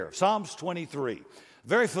Psalms 23.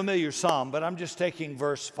 Very familiar psalm, but I'm just taking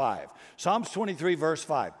verse 5. Psalms 23, verse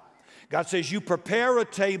 5. God says, you prepare a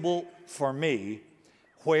table for me,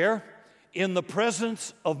 where? In the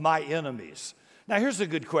presence of my enemies. Now here's a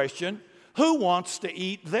good question. Who wants to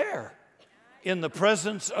eat there? In the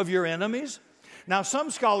presence of your enemies? Now some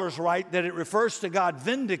scholars write that it refers to God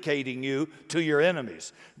vindicating you to your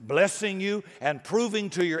enemies, blessing you and proving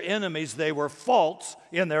to your enemies they were false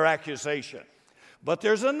in their accusation. But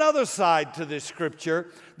there's another side to this scripture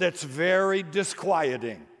that's very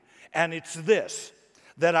disquieting, and it's this,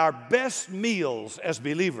 that our best meals as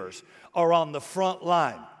believers are on the front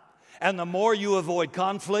line. And the more you avoid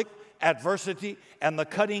conflict, adversity, and the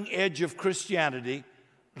cutting edge of Christianity,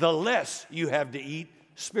 the less you have to eat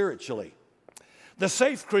spiritually. The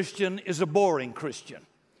safe Christian is a boring Christian.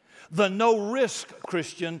 The no-risk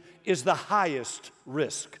Christian is the highest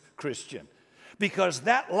risk Christian. Because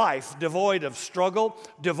that life devoid of struggle,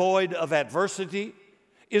 devoid of adversity,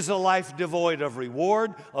 is a life devoid of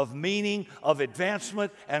reward, of meaning, of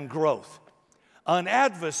advancement, and growth. An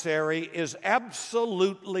adversary is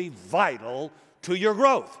absolutely vital to your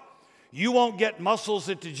growth. You won't get muscles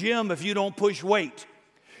at the gym if you don't push weight.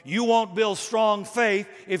 You won't build strong faith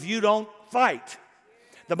if you don't fight.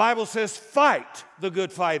 The Bible says, fight the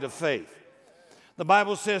good fight of faith. The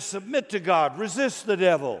Bible says, submit to God, resist the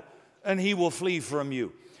devil, and he will flee from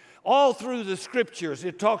you. All through the scriptures,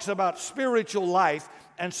 it talks about spiritual life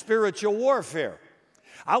and spiritual warfare.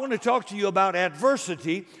 I want to talk to you about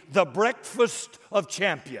adversity, the breakfast of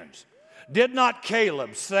champions. Did not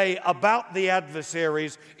Caleb say about the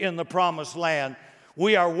adversaries in the promised land,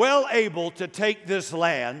 we are well able to take this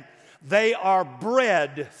land. They are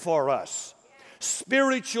bread for us.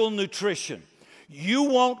 Spiritual nutrition. You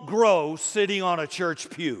won't grow sitting on a church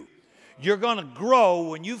pew. You're going to grow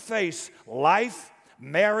when you face life,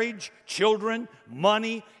 marriage, children,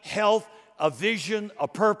 money, health, a vision, a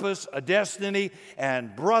purpose, a destiny,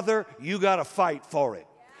 and brother, you got to fight for it.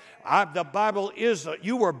 The Bible is,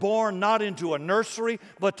 you were born not into a nursery,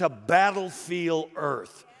 but to battlefield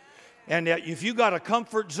earth. And if you got a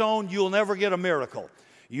comfort zone, you'll never get a miracle.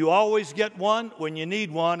 You always get one when you need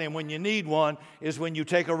one, and when you need one is when you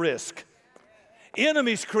take a risk.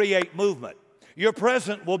 Enemies create movement. Your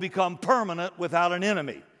present will become permanent without an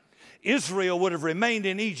enemy. Israel would have remained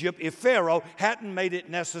in Egypt if Pharaoh hadn't made it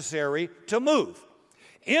necessary to move.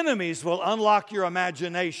 Enemies will unlock your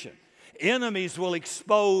imagination. Enemies will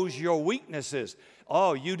expose your weaknesses.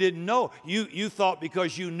 Oh, you didn't know. You thought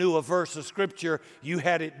because you knew a verse of Scripture, you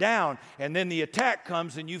had it down. And then the attack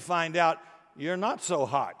comes and you find out you're not so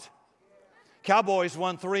hot. Cowboys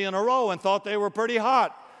won 3 in a row and thought they were pretty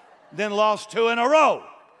hot, then lost 2 in a row.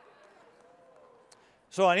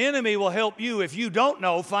 So an enemy will help you, if you don't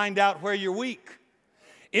know, find out where you're weak.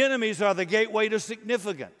 Enemies are the gateway to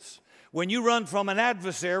significance. When you run from an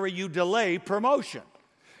adversary, you delay promotion.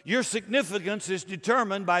 Your significance is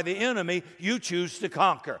determined by the enemy you choose to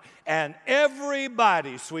conquer. And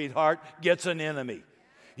everybody, sweetheart, gets an enemy.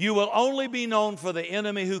 You will only be known for the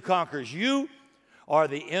enemy who conquers you or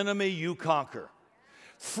the enemy you conquer.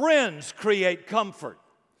 Friends create comfort.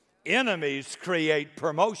 Enemies create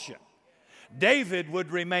promotion. David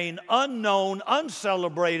would remain unknown,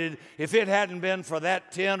 uncelebrated, if it hadn't been for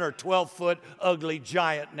that 10 or 12-foot ugly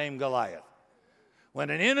giant named Goliath. When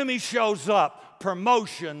an enemy shows up,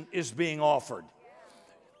 promotion is being offered.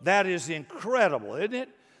 That is incredible, isn't it?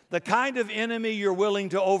 The kind of enemy you're willing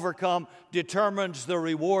to overcome determines the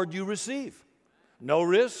reward you receive. No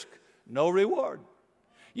risk, no reward.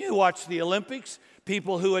 You watch the Olympics,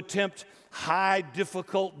 people who attempt high,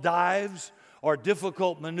 difficult dives or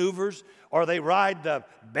difficult maneuvers, or they ride the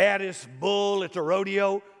baddest bull at the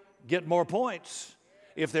rodeo, get more points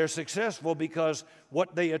if they're successful because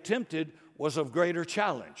what they attempted was of greater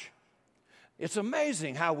challenge. It's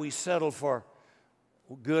amazing how we settle for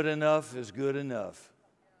good enough is good enough.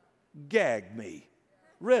 Gag me.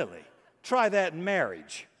 Really. Try that in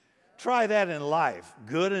marriage. Try that in life.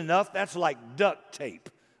 Good enough, that's like duct tape.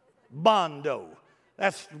 Bondo.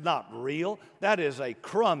 That's not real. That is a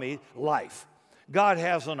crummy life. God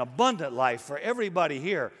has an abundant life for everybody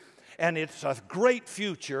here, and it's a great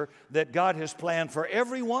future that God has planned for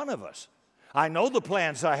every one of us. I know the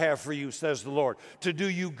plans I have for you, says the Lord, to do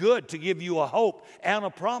you good, to give you a hope and a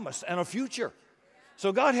promise and a future.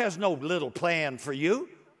 So God has no little plan for you,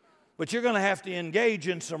 but you're going to have to engage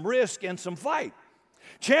in some risk and some fight.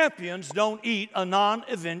 Champions don't eat a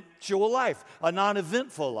non-eventful life, a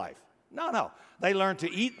non-eventful life. No. They learn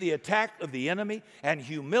to eat the attack of the enemy and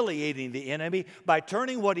humiliating the enemy by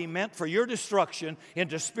turning what he meant for your destruction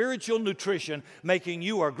into spiritual nutrition, making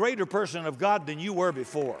you a greater person of God than you were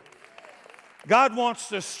before. God wants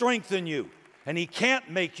to strengthen you, and He can't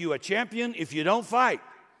make you a champion if you don't fight.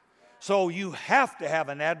 So you have to have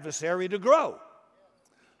an adversary to grow.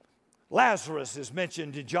 Lazarus is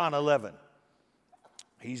mentioned in John 11.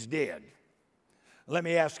 He's dead. Let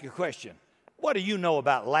me ask you a question. What do you know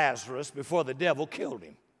about Lazarus before the devil killed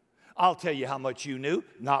him? I'll tell you how much you knew.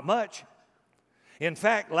 Not much. In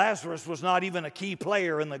fact, Lazarus was not even a key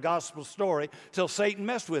player in the gospel story till Satan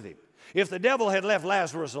messed with him. If the devil had left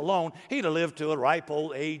Lazarus alone, he'd have lived to a ripe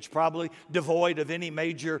old age, probably devoid of any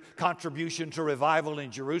major contribution to revival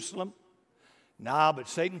in Jerusalem. Nah, but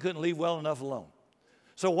Satan couldn't leave well enough alone.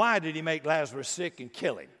 So why did he make Lazarus sick and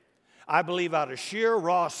kill him? I believe out of sheer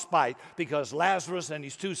raw spite, because Lazarus and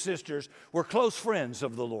his two sisters were close friends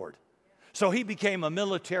of the Lord. So he became a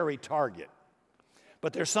military target.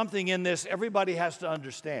 But there's something in this everybody has to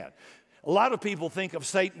understand. A lot of people think of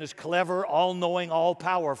Satan as clever, all-knowing,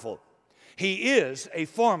 all-powerful. He is a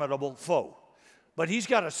formidable foe. But he's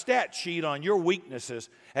got a stat sheet on your weaknesses,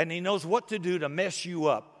 and he knows what to do to mess you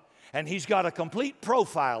up. And he's got a complete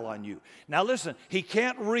profile on you. Now listen, he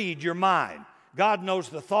can't read your mind. God knows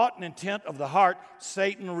the thought and intent of the heart.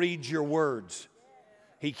 Satan reads your words.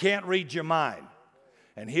 He can't read your mind.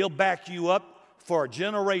 And he'll back you up for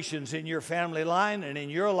generations in your family line and in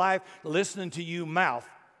your life, listening to you mouth.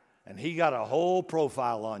 And he got a whole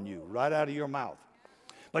profile on you right out of your mouth.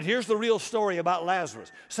 But here's the real story about Lazarus.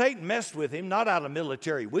 Satan messed with him not out of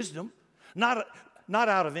military wisdom, not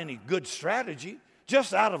out of any good strategy,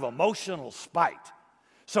 just out of emotional spite.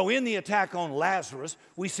 So in the attack on Lazarus,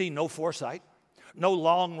 we see no foresight, no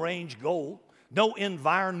long-range goal, no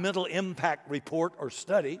environmental impact report or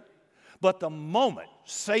study. But the moment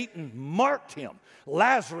Satan marked him,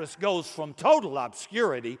 Lazarus goes from total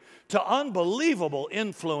obscurity to unbelievable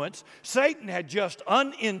influence. Satan had just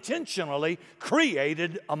unintentionally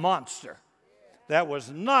created a monster. That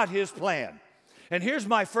was not his plan. And here's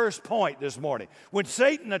my first point this morning. When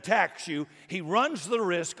Satan attacks you, he runs the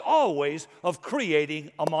risk always of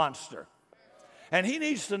creating a monster. And he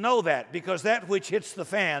needs to know that, because that which hits the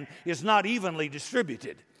fan is not evenly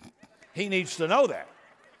distributed. He needs to know that.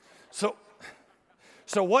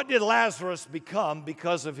 So what did Lazarus become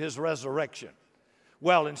because of his resurrection?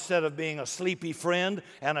 Well, instead of being a sleepy friend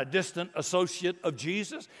and a distant associate of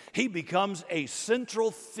Jesus, he becomes a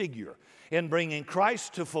central figure in bringing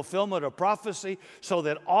Christ to fulfillment of prophecy, so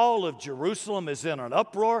that all of Jerusalem is in an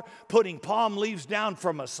uproar, putting palm leaves down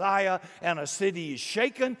for Messiah, and a city is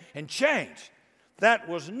shaken and changed. That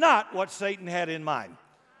was not what Satan had in mind,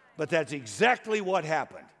 but that's exactly what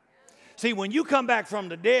happened. See, when you come back from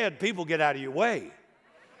the dead, people get out of your way.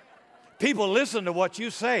 People listen to what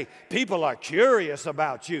you say. People are curious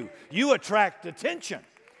about you. You attract attention.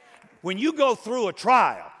 When you go through a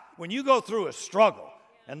trial, when you go through a struggle,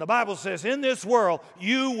 and the Bible says in this world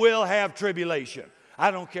you will have tribulation.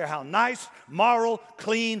 I don't care how nice, moral,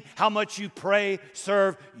 clean, how much you pray,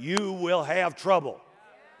 serve, you will have trouble.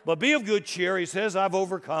 But be of good cheer, he says, I've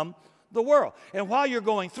overcome the world. And while you're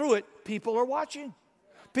going through it, people are watching.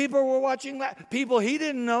 People were watching that. People he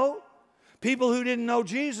didn't know. People who didn't know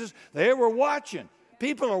Jesus, they were watching.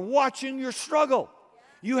 People are watching your struggle.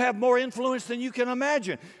 You have more influence than you can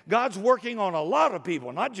imagine. God's working on a lot of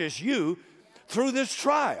people, not just you, through this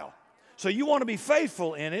trial. So you want to be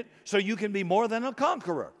faithful in it so you can be more than a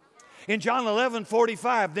conqueror. In John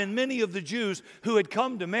 11:45, then many of the Jews who had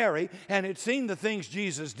come to Mary and had seen the things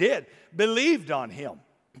Jesus did believed on him.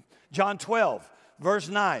 John 12, verse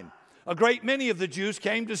 9, a great many of the Jews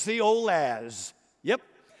came to see old Laz. Yep.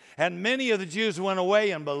 And many of the Jews went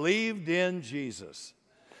away and believed in Jesus.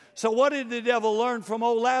 So what did the devil learn from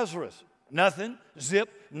old Lazarus? Nothing. Zip.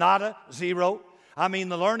 Nada. Zero. I mean,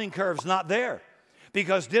 the learning curve's not there.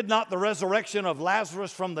 Because did not the resurrection of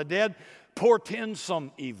Lazarus from the dead portend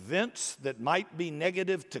some events that might be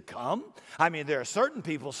negative to come? I mean, there are certain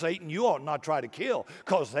people, Satan, you ought not try to kill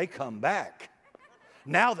because they come back.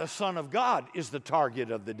 Now the Son of God is the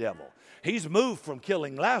target of the devil. He's moved from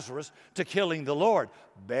killing Lazarus to killing the Lord.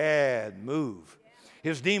 Bad move.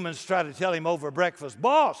 His demons try to tell him over breakfast,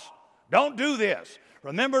 boss, don't do this.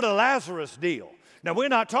 Remember the Lazarus deal. Now, we're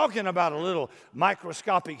not talking about a little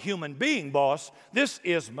microscopic human being, boss. This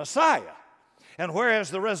is Messiah. And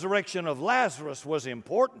whereas the resurrection of Lazarus was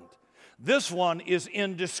important, this one is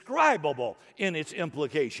indescribable in its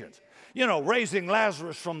implications. You know, raising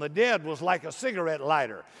Lazarus from the dead was like a cigarette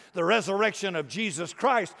lighter. The resurrection of Jesus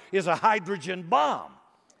Christ is a hydrogen bomb.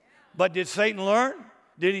 But did Satan learn?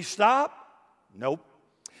 Did he stop? Nope.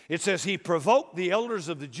 It says he provoked the elders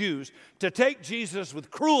of the Jews to take Jesus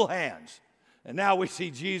with cruel hands. And now we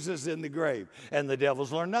see Jesus in the grave. And the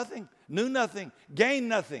devils learned nothing, knew nothing, gained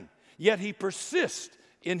nothing. Yet he persists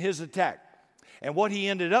in his attack. And what he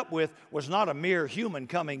ended up with was not a mere human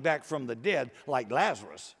coming back from the dead like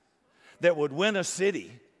Lazarus that would win a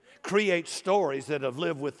city, create stories that have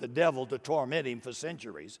lived with the devil to torment him for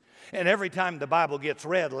centuries. And every time the Bible gets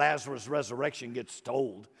read, Lazarus' resurrection gets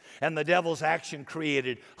told. And the devil's action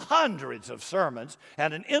created hundreds of sermons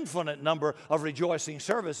and an infinite number of rejoicing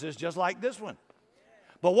services just like this one.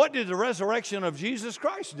 But what did the resurrection of Jesus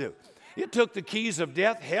Christ do? It took the keys of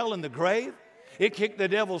death, hell, and the grave. It kicked the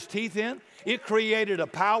devil's teeth in. It created a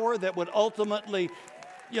power that would ultimately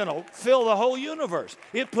fill the whole universe.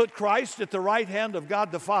 It put Christ at the right hand of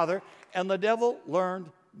God the Father, and the devil learned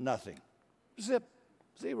nothing. Zip,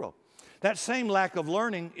 zero. That same lack of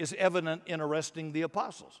learning is evident in arresting the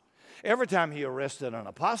apostles. Every time he arrested an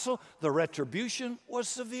apostle, the retribution was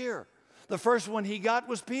severe. The first one he got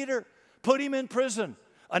was Peter. Put him in prison.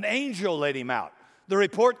 An angel let him out. The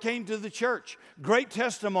report came to the church. Great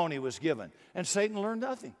testimony was given, and Satan learned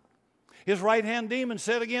nothing. His right-hand demon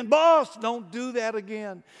said again, boss, don't do that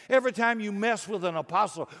again. Every time you mess with an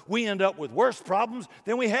apostle, we end up with worse problems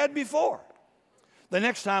than we had before. The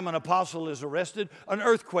next time an apostle is arrested, an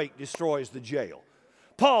earthquake destroys the jail.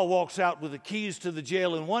 Paul walks out with the keys to the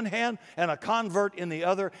jail in one hand and a convert in the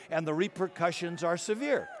other, and the repercussions are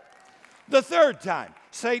severe. The third time,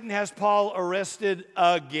 Satan has Paul arrested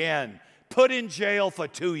again, put in jail for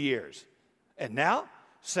 2 years. And now,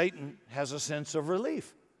 Satan has a sense of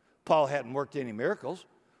relief. Paul hadn't worked any miracles.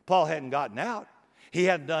 Paul hadn't gotten out. He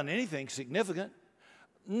hadn't done anything significant.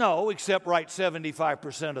 No, except write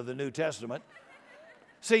 75% of the New Testament.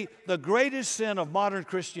 See, the greatest sin of modern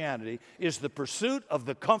Christianity is the pursuit of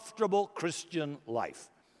the comfortable Christian life.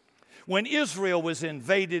 When Israel was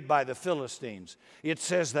invaded by the Philistines, it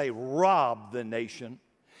says they robbed the nation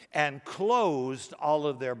and closed all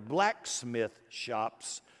of their blacksmith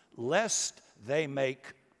shops, lest they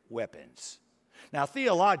make weapons. Now,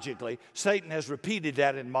 theologically, Satan has repeated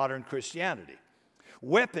that in modern Christianity.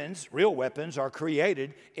 Weapons, real weapons, are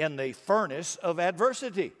created in the furnace of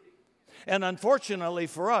adversity. And unfortunately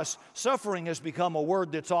for us, suffering has become a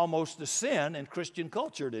word that's almost a sin in Christian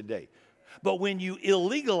culture today. But when you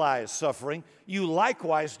illegalize suffering, you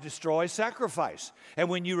likewise destroy sacrifice. And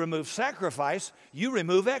when you remove sacrifice, you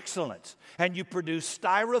remove excellence. And you produce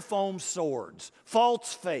styrofoam swords,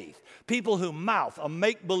 false faith, people who mouth a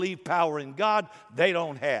make-believe power in God they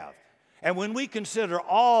don't have. And when we consider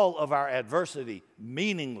all of our adversity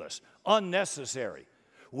meaningless, unnecessary,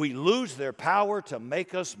 we lose their power to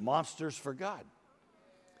make us monsters for God.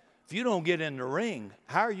 If you don't get in the ring,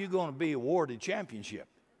 how are you going to be awarded championship?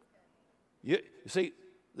 You see,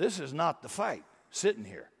 this is not the fight sitting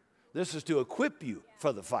here. This is to equip you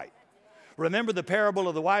for the fight. Remember the parable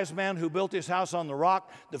of the wise man who built his house on the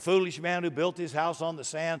rock, the foolish man who built his house on the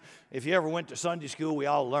sand? If you ever went to Sunday school, we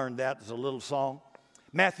all learned that. It's a little song.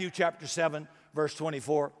 Matthew chapter 7, verse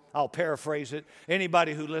 24. I'll paraphrase it.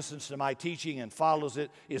 Anybody who listens to my teaching and follows it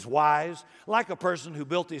is wise, like a person who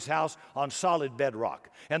built his house on solid bedrock.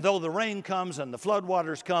 And though the rain comes and the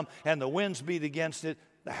floodwaters come and the winds beat against it,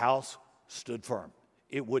 the house stood firm.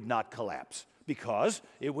 It would not collapse because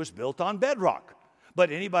it was built on bedrock. But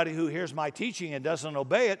anybody who hears my teaching and doesn't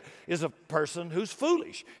obey it is a person who's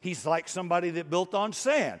foolish. He's like somebody that built on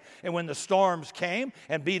sand. And when the storms came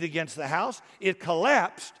and beat against the house, it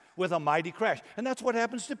collapsed with a mighty crash. And that's what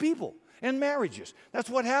happens to people in marriages. That's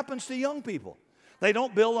what happens to young people. They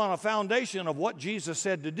don't build on a foundation of what Jesus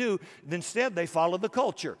said to do. Instead, they follow the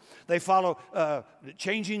culture. They follow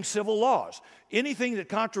changing civil laws. Anything that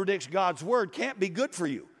contradicts God's word can't be good for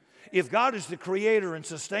you. If God is the creator and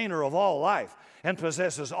sustainer of all life and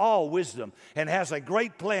possesses all wisdom and has a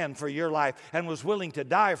great plan for your life and was willing to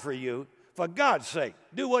die for you, for God's sake,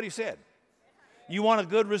 do what he said. You want a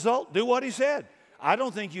good result? Do what he said. I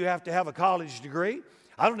don't think you have to have a college degree.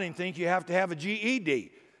 I don't even think you have to have a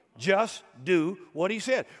GED. Just do what he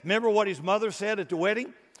said. Remember what his mother said at the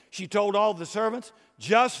wedding? She told all the servants,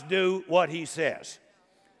 just do what he says.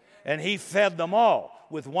 And he fed them all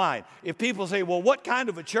with wine. If people say, well, what kind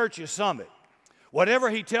of a church is Summit? Whatever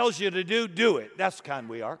he tells you to do, do it. That's the kind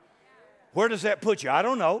we are. Where does that put you? I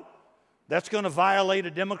don't know. That's going to violate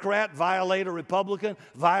a Democrat, violate a Republican,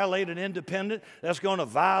 violate an independent. That's going to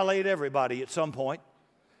violate everybody at some point.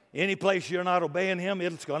 Any place you're not obeying him,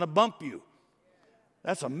 it's going to bump you.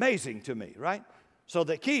 That's amazing to me, right? So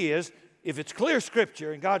the key is, if it's clear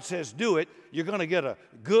scripture and God says do it, you're going to get a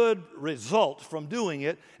good result from doing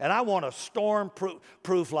it. And I want a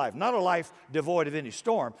storm-proof life. Not a life devoid of any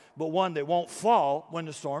storm, but one that won't fall when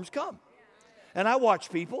the storms come. And I watch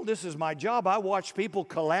people, this is my job, I watch people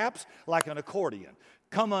collapse like an accordion,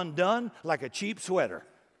 come undone like a cheap sweater.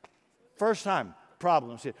 First time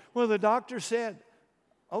problems hit. Well, the doctor said,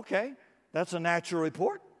 okay, That's a natural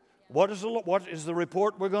report. What is the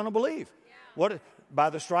report we're going to believe? By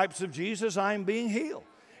the stripes of Jesus, I am being healed.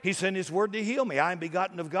 He sent His word to heal me. I am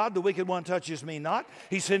begotten of God. The wicked one touches me not.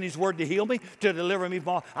 He sent His word to heal me, to deliver me from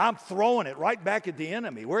all. I'm throwing it right back at the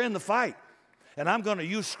enemy. We're in the fight. And I'm going to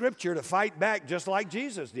use Scripture to fight back just like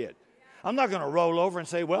Jesus did. I'm not going to roll over and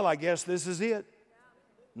say, well, I guess this is it.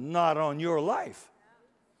 Not on your life.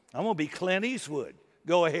 I'm going to be Clint Eastwood.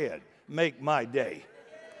 Go ahead. Make my day.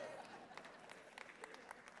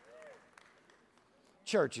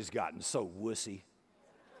 Church has gotten so wussy.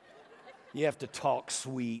 You have to talk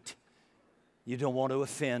sweet. You don't want to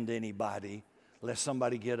offend anybody, lest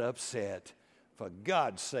somebody get upset. For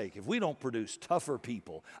God's sake, if we don't produce tougher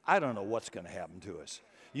people, I don't know what's going to happen to us.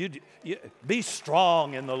 You be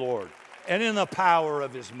strong in the Lord and in the power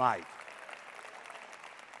of His might.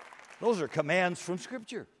 Those are commands from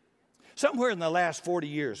Scripture. Somewhere in the last 40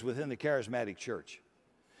 years within the charismatic church,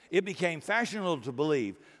 it became fashionable to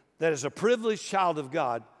believe that as a privileged child of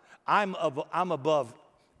God, I'm above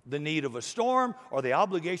the need of a storm or the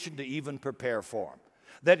obligation to even prepare for them.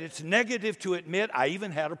 That it's negative to admit I even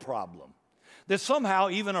had a problem. That somehow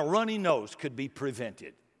even a runny nose could be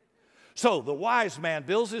prevented. So the wise man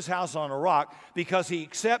builds his house on a rock because he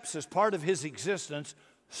accepts as part of his existence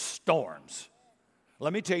storms.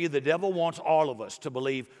 Let me tell you, the devil wants all of us to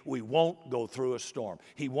believe we won't go through a storm.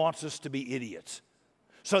 He wants us to be idiots.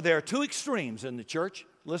 So there are two extremes in the church.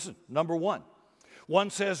 Listen, number one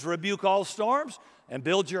says rebuke all storms and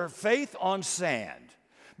build your faith on sand.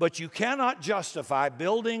 But you cannot justify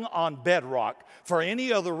building on bedrock for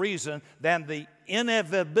any other reason than the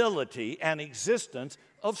inevitability and existence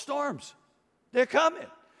of storms. They're coming.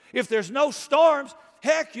 If there's no storms,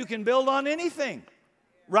 heck, you can build on anything,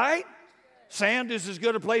 right? Sand is as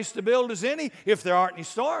good a place to build as any if there aren't any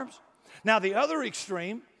storms. Now, the other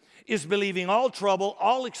extreme is believing all trouble,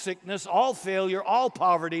 all sickness, all failure, all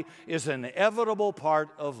poverty is an inevitable part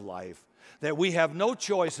of life. That we have no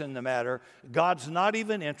choice in the matter, God's not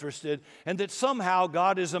even interested, and that somehow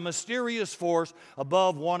God is a mysterious force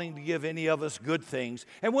above wanting to give any of us good things.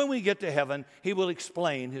 And when we get to heaven, He will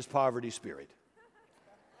explain His poverty spirit.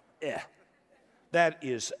 That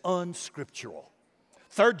is unscriptural.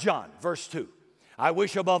 3 John, verse 2. I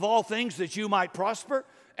wish above all things that you might prosper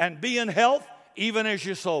and be in health, even as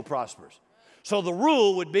your soul prospers. So the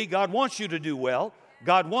rule would be God wants you to do well.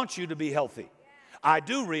 God wants you to be healthy. I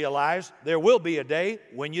do realize there will be a day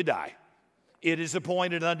when you die. It is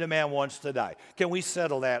appointed unto man once to die. Can we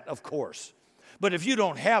settle that? Of course. But if you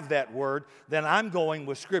don't have that word, then I'm going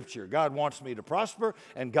with Scripture. God wants me to prosper,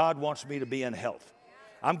 and God wants me to be in health.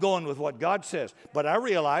 I'm going with what God says. But I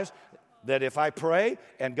realize that if I pray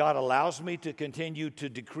and God allows me to continue to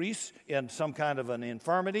decrease in some kind of an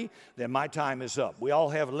infirmity, then my time is up. We all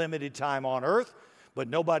have limited time on earth, but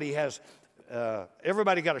nobody has,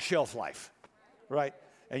 everybody got a shelf life. Right?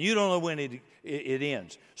 And you don't know when it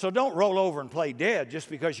ends. So don't roll over and play dead just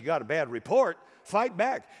because you got a bad report. Fight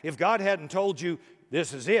back. If God hadn't told you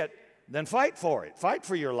this is it, then fight for it. Fight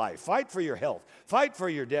for your life. Fight for your health. Fight for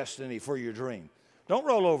your destiny, for your dream. Don't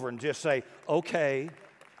roll over and just say, okay.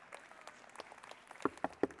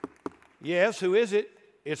 Yes, who is it?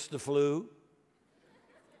 It's the flu.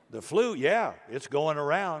 The flu, yeah, it's going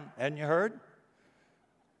around. Hadn't you heard?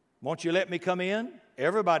 Won't you let me come in?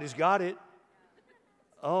 Everybody's got it.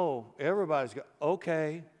 Oh, everybody's got,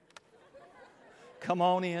 okay. Come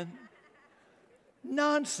on in.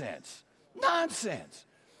 Nonsense. Nonsense.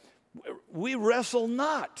 We wrestle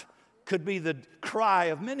not, could be the cry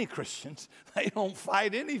of many Christians. They don't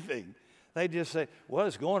fight anything. They just say, well,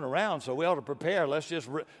 it's going around, so we ought to prepare. Let's just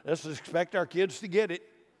expect our kids to get it.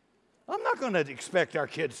 I'm not going to expect our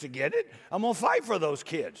kids to get it. I'm going to fight for those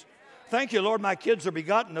kids. Thank you, Lord, my kids are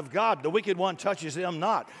begotten of God. The wicked one touches them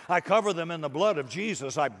not. I cover them in the blood of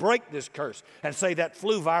Jesus. I break this curse and say that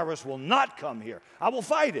flu virus will not come here. I will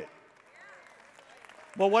fight it.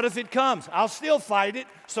 Well, what if it comes? I'll still fight it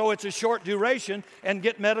so it's a short duration and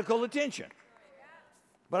get medical attention.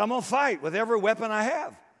 But I'm going to fight with every weapon I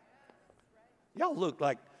have. Y'all look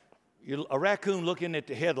like a raccoon looking at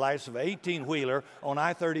the headlights of an 18-wheeler on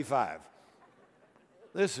I-35.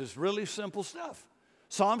 This is really simple stuff.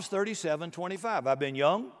 Psalms 37:25. I've been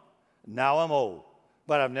young, now I'm old,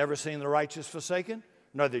 but I've never seen the righteous forsaken,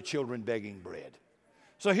 nor their children begging bread.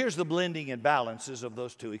 So here's the blending and balances of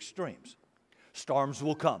those two extremes. Storms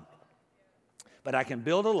will come, but I can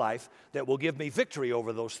build a life that will give me victory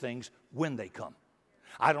over those things when they come.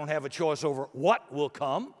 I don't have a choice over what will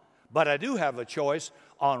come, but I do have a choice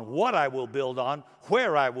on what I will build on,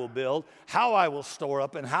 where I will build, how I will store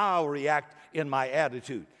up, and how I will react in my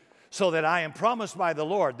attitude. so that I am promised by the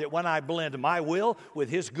Lord that when I blend my will with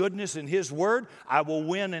His goodness and His word, I will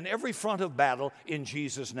win in every front of battle in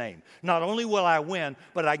Jesus' name. Not only will I win,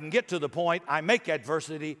 but I can get to the point I make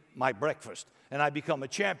adversity my breakfast, and I become a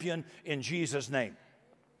champion in Jesus' name.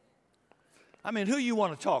 I mean, who you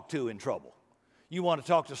want to talk to in trouble? You want to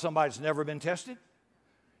talk to somebody that's never been tested?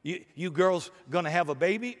 You girls going to have a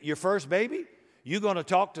baby, your first baby? You going to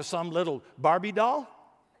talk to some little Barbie doll?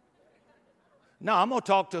 No, I'm going to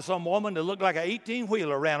talk to some woman that looked like an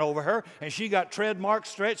 18-wheeler ran over her, and she got tread marks,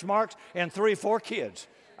 stretch marks, and 3 or 4 kids.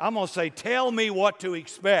 I'm going to say, tell me what to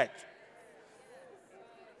expect.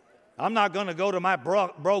 I'm not going to go to my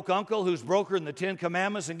broke uncle who's broker in the 10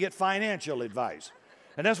 Commandments and get financial advice.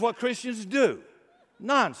 And that's what Christians do.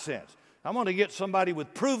 Nonsense. I'm going to get somebody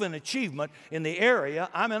with proven achievement in the area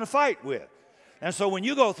I'm in a fight with. And so when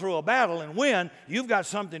you go through a battle and win, you've got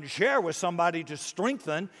something to share with somebody to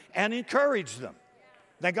strengthen and encourage them.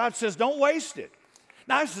 Now God says, don't waste it.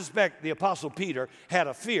 Now I suspect the Apostle Peter had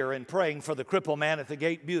a fear in praying for the crippled man at the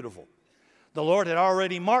gate beautiful. The Lord had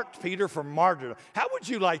already marked Peter for martyrdom. How would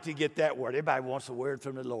you like to get that word? Everybody wants a word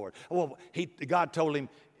from the Lord. Well, God told him,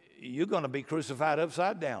 you're going to be crucified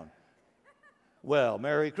upside down. Well,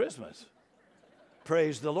 Merry Christmas.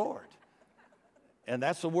 Praise the Lord. And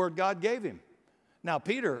that's the word God gave him. Now,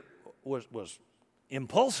 Peter was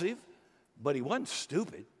impulsive, but he wasn't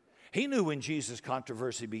stupid. He knew when Jesus'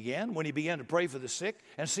 controversy began, when he began to pray for the sick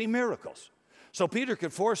and see miracles. So Peter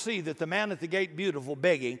could foresee that the man at the gate beautiful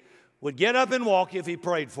begging would get up and walk if he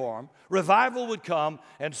prayed for him. Revival would come,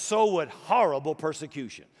 and so would horrible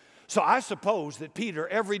persecution. So I suppose that Peter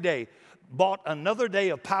every day bought another day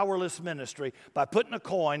of powerless ministry by putting a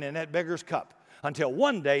coin in that beggar's cup. Until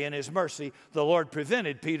one day, in His mercy, the Lord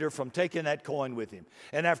prevented Peter from taking that coin with him.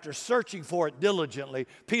 And after searching for it diligently,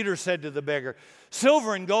 Peter said to the beggar,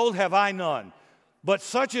 silver and gold have I none, but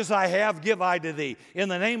such as I have give I to thee. In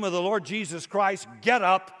the name of the Lord Jesus Christ, get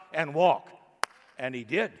up and walk. And he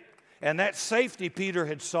did. And that safety Peter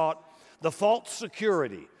had sought, the false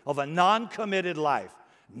security of a non-committed life,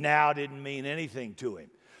 now didn't mean anything to him.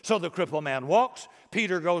 So the crippled man walks.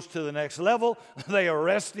 Peter goes to the next level. They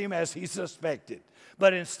arrest him as he suspected.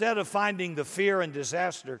 But instead of finding the fear and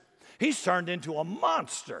disaster, he's turned into a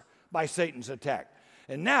monster by Satan's attack.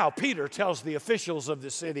 And now Peter tells the officials of the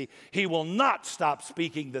city he will not stop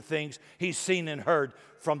speaking the things he's seen and heard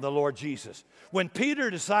from the Lord Jesus. When Peter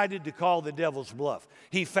decided to call the devil's bluff,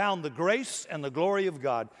 he found the grace and the glory of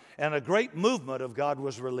God, and a great movement of God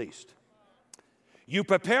was released. You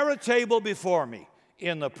prepare a table before me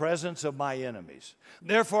in the presence of my enemies.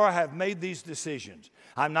 Therefore, I have made these decisions.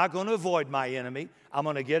 I'm not going to avoid my enemy. I'm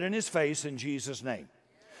going to get in his face in Jesus' name.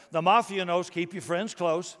 The mafia knows keep your friends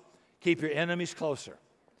close, keep your enemies closer.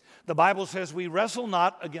 The Bible says we wrestle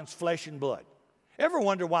not against flesh and blood. Ever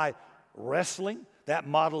wonder why wrestling, that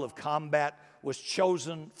model of combat, was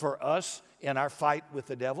chosen for us in our fight with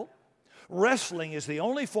the devil? Wrestling is the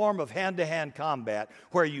only form of hand-to-hand combat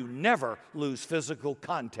where you never lose physical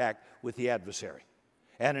contact with the adversary.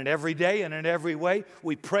 And in every day and in every way,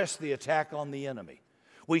 we press the attack on the enemy.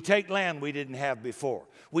 We take land we didn't have before.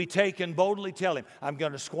 We take and boldly tell him, I'm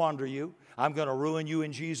going to squander you. I'm going to ruin you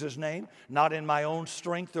in Jesus' name, not in my own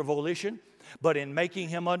strength or volition, but in making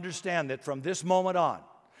him understand that from this moment on,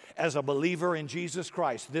 as a believer in Jesus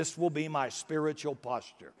Christ, this will be my spiritual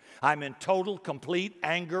posture. I'm in total, complete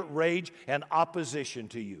anger, rage, and opposition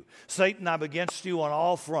to you. Satan, I'm against you on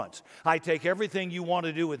all fronts. I take everything you want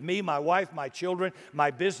to do with me, my wife, my children,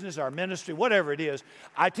 my business, our ministry, whatever it is.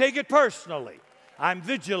 I take it personally. I'm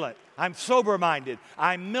vigilant. I'm sober-minded.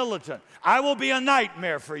 I'm militant. I will be a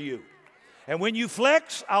nightmare for you. And when you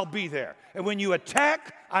flex, I'll be there. And when you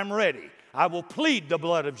attack, I'm ready. I will plead the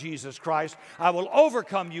blood of Jesus Christ. I will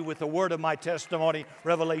overcome you with the word of my testimony,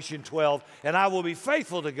 Revelation 12, and I will be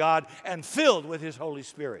faithful to God and filled with His Holy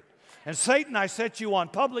Spirit. And Satan, I set you on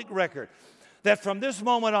public record that from this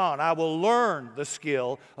moment on, I will learn the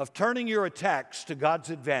skill of turning your attacks to God's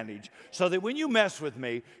advantage so that when you mess with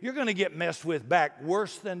me, you're going to get messed with back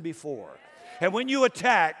worse than before. And when you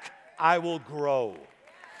attack, I will grow.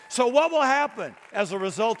 So what will happen as a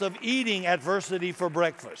result of eating adversity for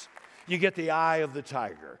breakfast? You get the eye of the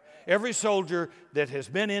tiger. Every soldier that has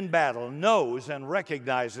been in battle knows and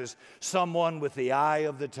recognizes someone with the eye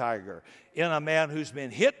of the tiger in a man who's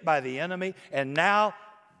been hit by the enemy, and now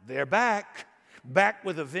they're back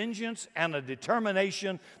with a vengeance and a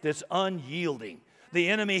determination that's unyielding. The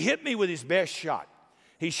enemy hit me with his best shot.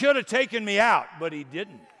 He should have taken me out, but he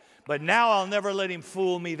didn't. But now I'll never let him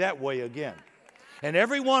fool me that way again. And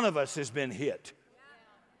every one of us has been hit,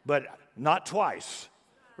 but not twice.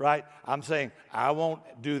 Right? I'm saying, I won't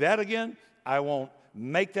do that again. I won't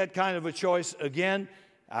make that kind of a choice again.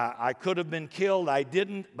 I could have been killed. I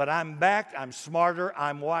didn't, but I'm back. I'm smarter.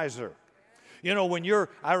 I'm wiser. You know,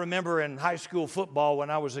 I remember in high school football when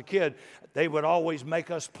I was a kid, they would always make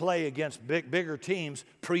us play against bigger teams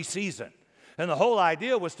preseason. And the whole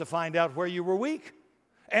idea was to find out where you were weak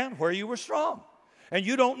and where you were strong. And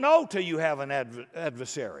you don't know till you have an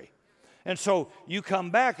adversary. And so you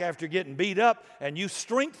come back after getting beat up and you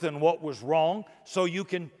strengthen what was wrong so you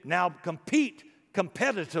can now compete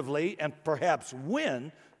competitively and perhaps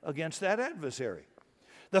win against that adversary.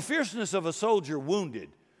 The fierceness of a soldier wounded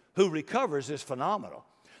who recovers is phenomenal.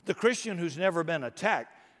 The Christian who's never been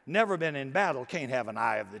attacked, never been in battle, can't have an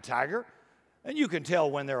eye of the tiger. And you can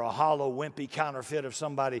tell when they're a hollow, wimpy counterfeit of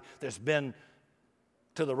somebody that's been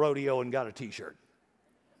to the rodeo and got a T-shirt.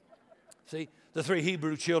 See, the 3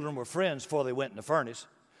 Hebrew children were friends before they went in the furnace.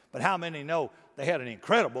 But how many know they had an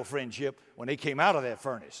incredible friendship when they came out of that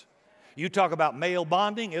furnace? You talk about male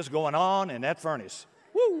bonding, it's going on in that furnace.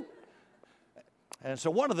 Woo! And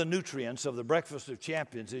so one of the nutrients of the breakfast of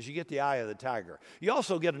champions is you get the eye of the tiger. You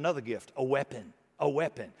also get another gift, a weapon. A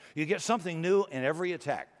weapon. You get something new in every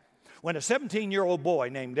attack. When a 17-year-old boy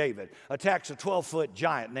named David attacks a 12-foot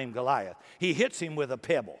giant named Goliath, he hits him with a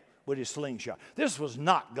pebble with his slingshot. This was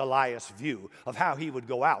not Goliath's view of how he would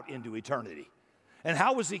go out into eternity. And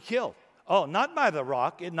how was he killed? Oh, not by the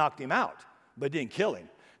rock. It knocked him out, but didn't kill him.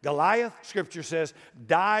 Goliath, Scripture says,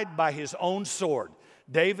 died by his own sword.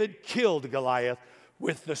 David killed Goliath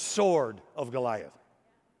with the sword of Goliath.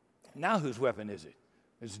 Now whose weapon is it?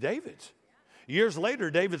 It's David's. Years later,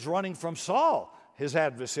 David's running from Saul, his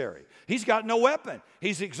adversary. He's got no weapon.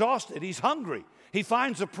 He's exhausted. He's hungry. He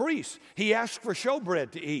finds a priest. He asks for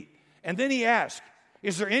showbread to eat. And then he asks,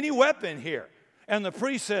 is there any weapon here? And the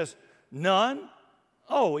priest says, none.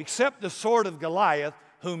 Oh, except the sword of Goliath,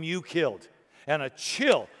 whom you killed. And a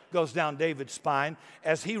chill goes down David's spine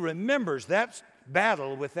as he remembers that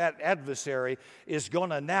battle with that adversary is going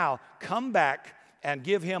to now come back and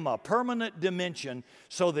give him a permanent dimension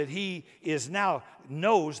so that he is now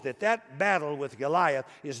knows that that battle with Goliath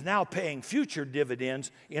is now paying future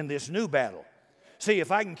dividends in this new battle. See,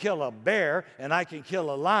 if I can kill a bear and I can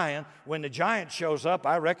kill a lion, when the giant shows up,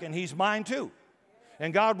 I reckon he's mine too.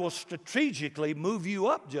 And God will strategically move you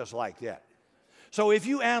up just like that. So if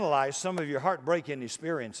you analyze some of your heartbreaking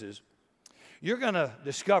experiences, you're going to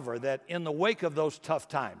discover that in the wake of those tough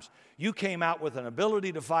times, you came out with an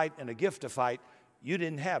ability to fight and a gift to fight you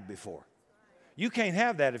didn't have before. You can't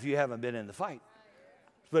have that if you haven't been in the fight.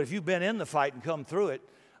 But if you've been in the fight and come through it,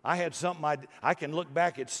 I had something I can look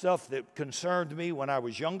back at stuff that concerned me when I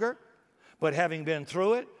was younger, but having been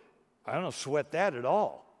through it, I don't sweat that at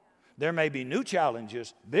all. There may be new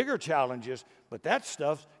challenges, bigger challenges, but that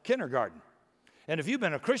stuff's kindergarten. And if you've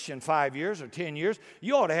been a Christian 5 years or 10 years,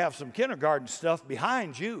 you ought to have some kindergarten stuff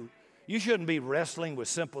behind you. You shouldn't be wrestling with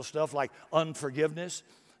simple stuff like unforgiveness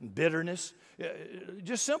and bitterness,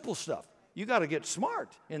 just simple stuff. You got to get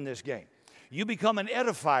smart in this game. You become an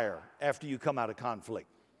edifier after you come out of conflict,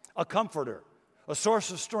 a comforter, a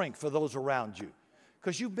source of strength for those around you.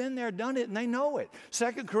 Because you've been there, done it, and they know it.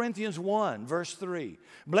 2 Corinthians 1, verse 3.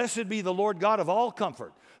 Blessed be the Lord God of all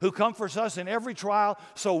comfort, who comforts us in every trial,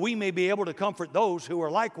 so we may be able to comfort those who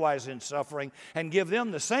are likewise in suffering and give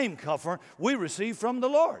them the same comfort we receive from the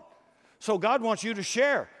Lord. So God wants you to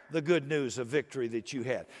share the good news of victory that you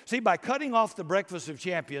had. See, by cutting off the breakfast of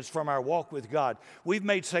champions from our walk with God, we've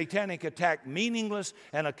made satanic attack meaningless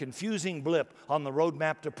and a confusing blip on the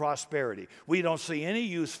roadmap to prosperity. We don't see any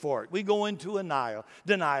use for it. We go into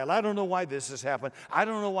denial. I don't know why this has happened. I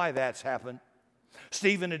don't know why that's happened.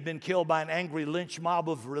 Stephen had been killed by an angry lynch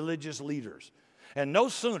mob of religious leaders. And no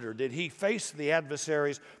sooner did he face the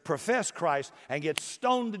adversaries, profess Christ, and get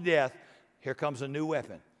stoned to death, here comes a new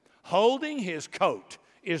weapon. Holding his coat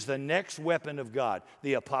is the next weapon of God,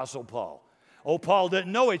 the Apostle Paul. Oh, Paul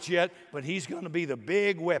didn't know it yet, but he's going to be the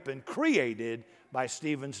big weapon created by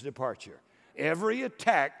Stephen's departure. Every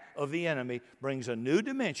attack of the enemy brings a new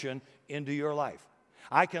dimension into your life.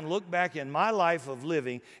 I can look back in my life of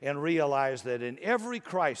living and realize that in every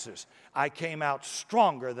crisis, I came out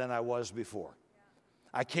stronger than I was before.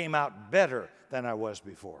 I came out better than I was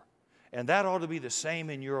before. And that ought to be the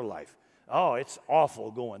same in your life. Oh, it's awful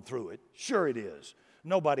going through it. Sure it is.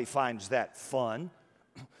 Nobody finds that fun.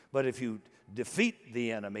 But if you defeat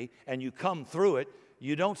the enemy and you come through it,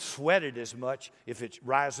 you don't sweat it as much if it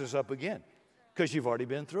rises up again because you've already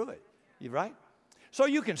been through it. You right? So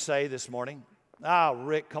you can say this morning,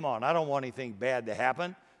 Rick, come on. I don't want anything bad to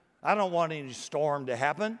happen. I don't want any storm to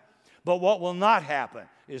happen. But what will not happen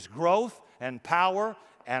is growth and power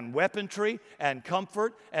and weaponry and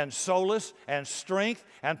comfort and solace and strength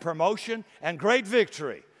and promotion and great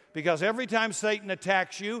victory. Because every time Satan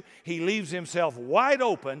attacks you, he leaves himself wide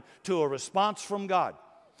open to a response from God.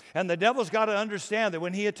 And the devil's got to understand that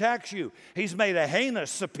when he attacks you, he's made a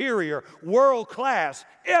heinous, superior, world-class,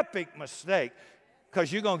 epic mistake,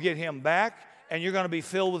 because you're going to get him back and you're going to be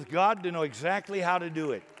filled with God to know exactly how to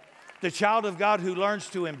do it. The child of God who learns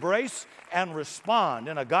to embrace and respond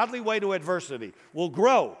in a godly way to adversity will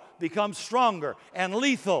grow, become stronger and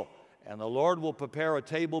lethal, and the Lord will prepare a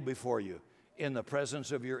table before you in the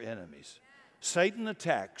presence of your enemies. Satan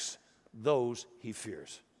attacks those he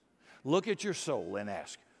fears. Look at your soul and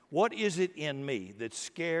ask, what is it in me that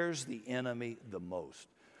scares the enemy the most?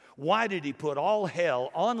 Why did he put all hell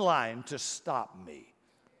online to stop me?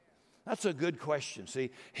 That's a good question.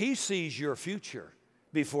 See, he sees your future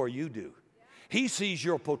before you do. He sees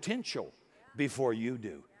your potential before you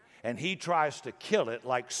do. And he tries to kill it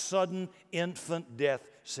like sudden infant death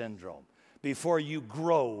syndrome. Before you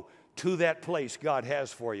grow to that place God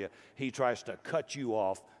has for you, he tries to cut you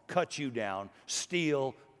off, cut you down,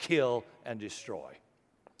 steal, kill, and destroy.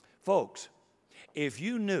 Folks, if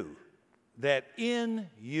you knew that in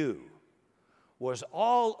you was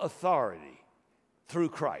all authority through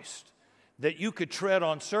Christ, that you could tread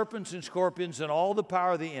on serpents and scorpions and all the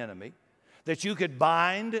power of the enemy, that you could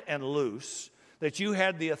bind and loose, that you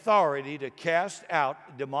had the authority to cast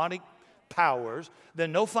out demonic powers,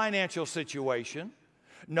 then no financial situation,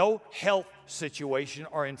 no health situation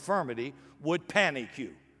or infirmity would panic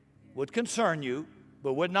you, would concern you,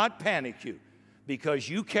 but would not panic you, because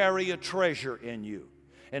you carry a treasure in you.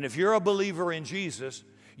 And if you're a believer in Jesus,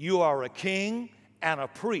 you are a king and a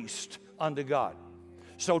priest unto God.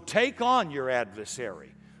 So take on your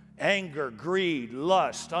adversary. Anger, greed,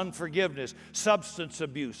 lust, unforgiveness, substance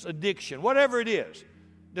abuse, addiction, whatever it is.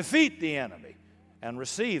 Defeat the enemy and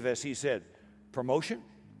receive, as he said, promotion,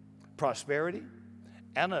 prosperity,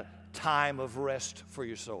 and a time of rest for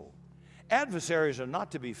your soul. Adversaries are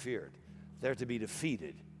not to be feared. They're to be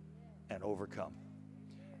defeated and overcome.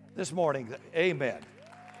 This morning, amen.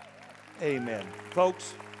 Amen.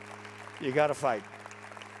 Folks, you got to fight.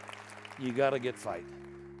 You got to get fight.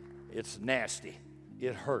 It's nasty.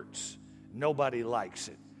 It hurts. Nobody likes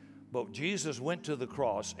it. But Jesus went to the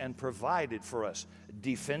cross and provided for us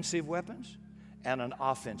defensive weapons and an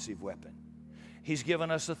offensive weapon. He's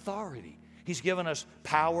given us authority. He's given us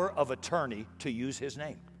power of attorney to use his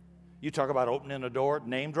name. You talk about opening a door,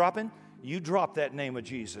 name dropping, you drop that name of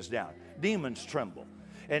Jesus down. Demons tremble.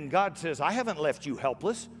 And God says, I haven't left you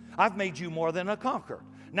helpless. I've made you more than a conqueror.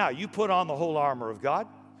 Now, you put on the whole armor of God.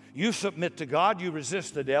 You submit to God. You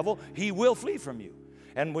resist the devil. He will flee from you.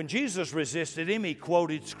 And when Jesus resisted him, he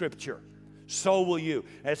quoted Scripture. So will you.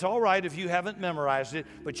 It's all right if you haven't memorized it,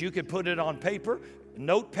 but you can put it on paper,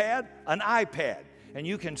 notepad, an iPad, and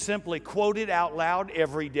you can simply quote it out loud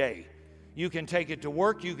every day. You can take it to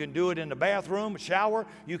work. You can do it in the bathroom, shower.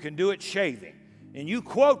 You can do it shaving. And you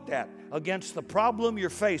quote that against the problem you're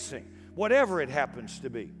facing, whatever it happens to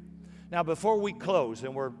be. Now, before we close,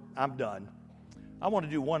 and I'm done, I want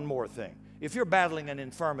to do one more thing. If you're battling an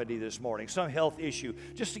infirmity this morning, some health issue,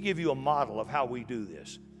 just to give you a model of how we do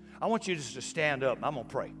this, I want you just to stand up. I'm going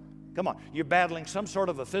to pray. Come on. You're battling some sort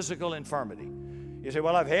of a physical infirmity. You say,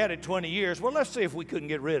 well, I've had it 20 years. Well, let's see if we couldn't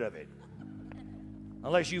get rid of it.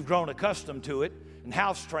 Unless you've grown accustomed to it and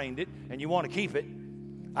house-trained it and you want to keep it.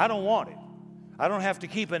 I don't want it. I don't have to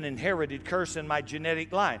keep an inherited curse in my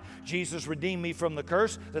genetic line. Jesus redeemed me from the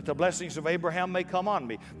curse that the blessings of Abraham may come on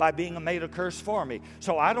me by being made a curse for me.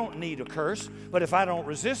 So I don't need a curse, but if I don't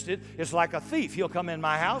resist it, it's like a thief. He'll come in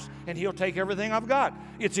my house and he'll take everything I've got.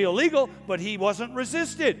 It's illegal, but he wasn't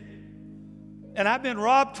resisted. And I've been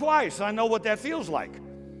robbed twice. I know what that feels like.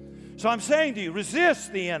 So I'm saying to you,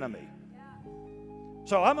 resist the enemy.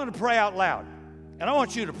 So I'm going to pray out loud. And I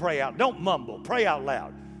want you to pray out. Don't mumble. Pray out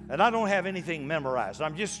loud. And I don't have anything memorized.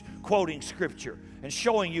 I'm just quoting Scripture and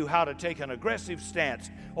showing you how to take an aggressive stance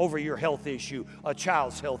over your health issue, a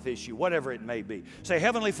child's health issue, whatever it may be. Say,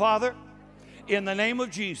 Heavenly Father, in the name of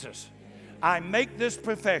Jesus, I make this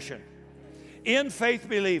profession in faith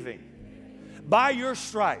believing. By your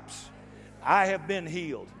stripes, I have been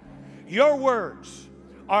healed. Your words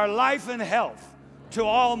are life and health to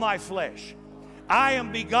all my flesh. I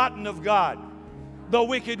am begotten of God. The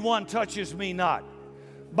wicked one touches me not.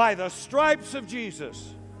 By the stripes of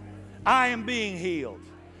Jesus, I am being healed.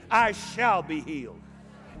 I shall be healed.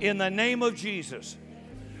 In the name of Jesus.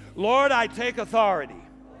 Lord, I take authority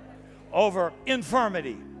over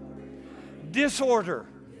infirmity, disorder,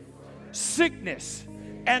 sickness,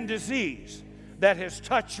 and disease that has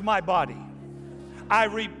touched my body. I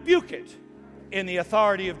rebuke it in the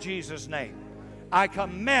authority of Jesus' name. I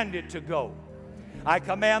command it to go. I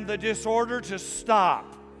command the disorder to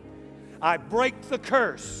stop. I break the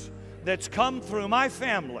curse that's come through my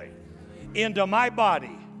family into my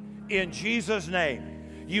body in Jesus'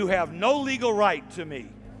 name. You have no legal right to me,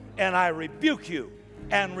 and I rebuke you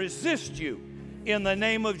and resist you in the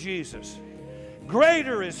name of Jesus.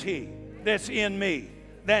 Greater is He that's in me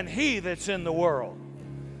than he that's in the world.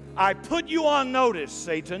 I put you on notice,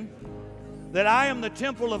 Satan, that I am the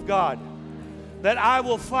temple of God, that I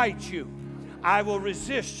will fight you, I will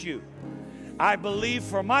resist you. I believe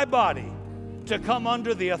for my body to come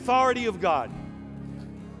under the authority of God.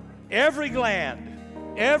 Every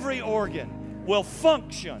gland, every organ will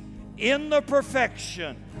function in the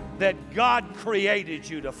perfection that God created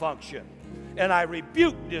you to function. And I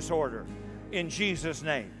rebuke disorder in Jesus'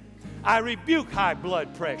 name. I rebuke high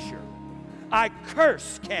blood pressure. I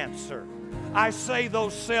curse cancer. I say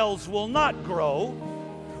those cells will not grow,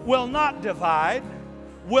 will not divide,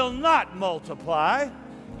 will not multiply.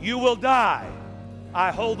 You will die.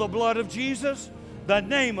 I hold the blood of Jesus, the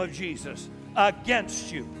name of Jesus,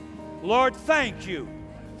 against you. Lord, thank you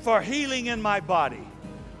for healing in my body.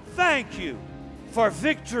 Thank you for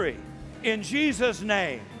victory in Jesus'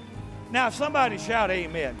 name. Now somebody shout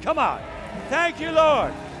amen. Come on. Thank you,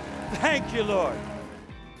 Lord. Thank you, Lord.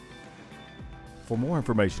 For more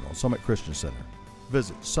information on Summit Christian Center,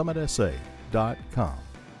 visit summitsa.com.